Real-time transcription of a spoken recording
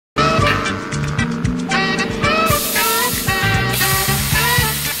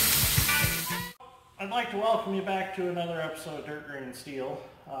like to welcome you back to another episode of Dirt, Grain, and Steel.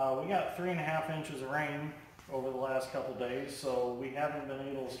 We got 3.5 inches of rain over the last couple days, so we haven't been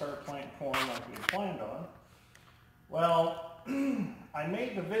able to start planting corn like we planned on. Well, I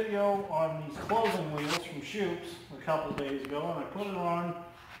made the video on these closing wheels from Shoups a couple days ago, and I put it on,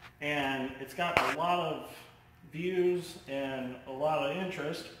 and it's gotten a lot of views and a lot of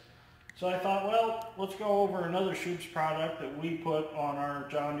interest. So I thought, well, let's go over another Shoups product that we put on our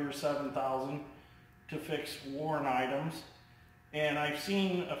John Deere 7000 to fix worn items. And I've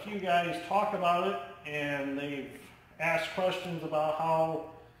seen a few guys talk about it, and they've asked questions about how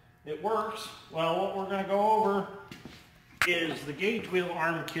it works. Well, what we're going to go over is the gauge wheel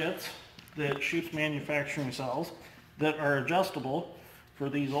arm kits that Shoups Manufacturing sells that are adjustable for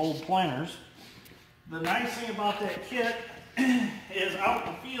these old planters. The nice thing about that kit is out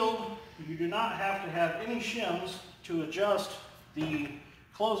in the field, you do not have to have any shims to adjust the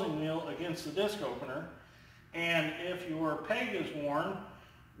closing wheel against the disc opener. And if your peg is worn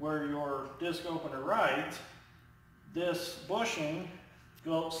where your disc opener rides, this bushing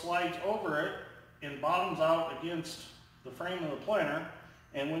slides over it and bottoms out against the frame of the planter,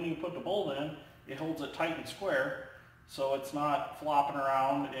 and when you put the bolt in, it holds it tight and square so it's not flopping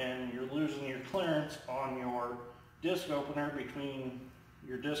around and you're losing your clearance on your disc opener between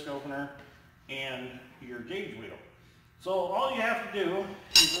your disc opener and your gauge wheel. So all you have to do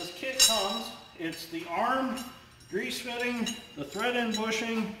is this kit comes, it's the arm, grease fitting, the thread end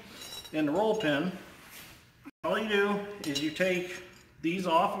bushing, and the roll pin. All you do is you take these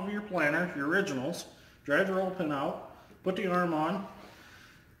off of your planter, your originals, drive the roll pin out, put the arm on,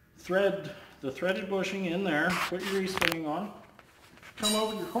 thread the threaded bushing in there, put your grease fitting on, come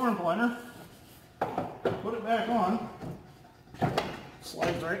over your corn planter, put it back on,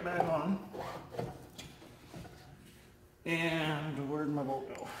 slides right back on, and where'd my bolt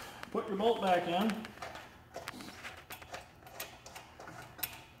go? Put your bolt back in,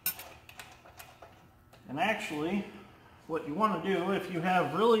 and actually what you want to do, if you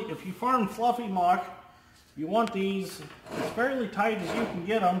farm fluffy muck, you want these as fairly tight as you can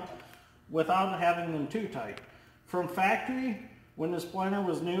get them without having them too tight. From factory, when this planter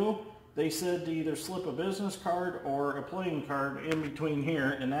was new, they said to either slip a business card or a playing card in between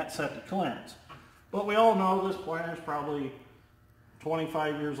here, and that set the clearance. But we all know this planter is probably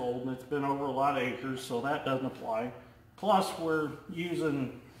 25 years old and it's been over a lot of acres, so that doesn't apply. Plus we're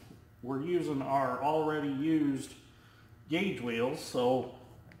using our already used gauge wheels, so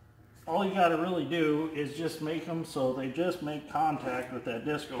all you got to really do is just make them so they just make contact with that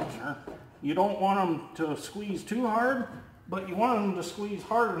disc opener. You don't want them to squeeze too hard, but you want them to squeeze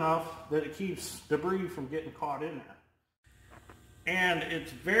hard enough that it keeps debris from getting caught in there. And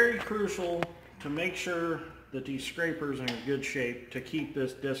it's very crucial to make sure that these scrapers are in good shape to keep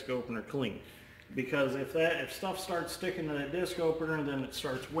this disc opener clean. Because if stuff starts sticking to that disc opener, then it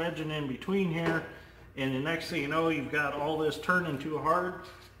starts wedging in between here, and the next thing you know, you've got all this turning too hard,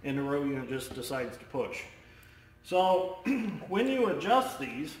 and the row unit just decides to push. So when you adjust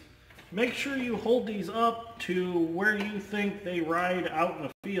these, make sure you hold these up to where you think they ride out in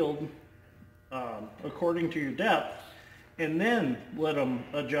the field according to your depth, and then let them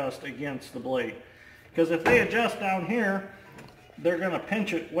adjust against the blade. Because if they adjust down here, they're going to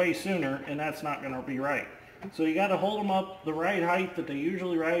pinch it way sooner, and that's not going to be right. So you got to hold them up the right height that they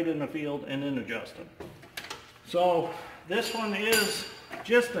usually ride in the field and then adjust them. So this one is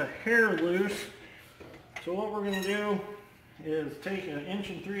just a hair loose. So what we're going to do is take an 1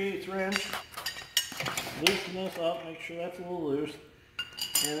 3/8 wrench, loosen this up, make sure that's a little loose,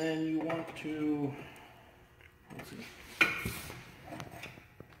 and then you want to, let's see,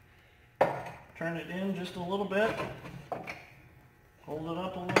 turn it in just a little bit, hold it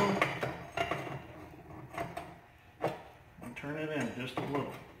up a little, and turn it in just a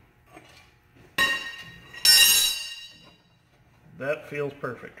little. That feels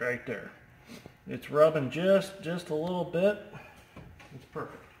perfect right there. It's rubbing just a little bit. It's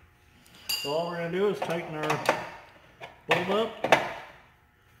perfect. So all we're going to do is tighten our bolt up.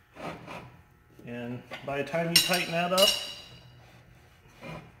 And by the time you tighten that up,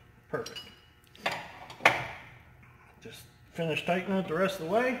 perfect. Just finish tightening it the rest of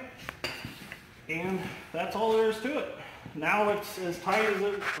the way. And that's all there is to it. Now it's as tight as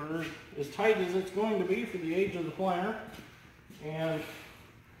it's going to be for the age of the planter. And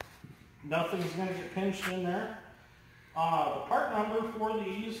nothing's going to get pinched in there. The part number for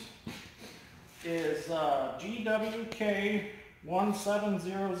these is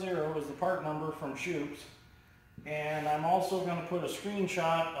GWK1700 is the part number from Shoups. And I'm also going to put a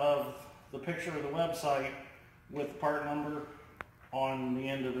screenshot of the picture of the website with the part number on the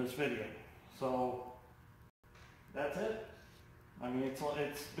end of this video. So that's it. I mean,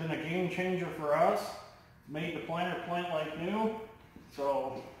 it's been a game changer for us. Made the planter plant like new,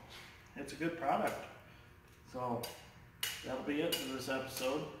 so it's a good product. So that'll be it for this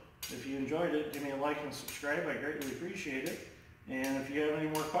episode. If you enjoyed it, give me a like and subscribe. I greatly appreciate it. And if you have any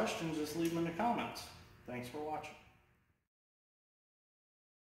more questions, just leave them in the comments. Thanks for watching.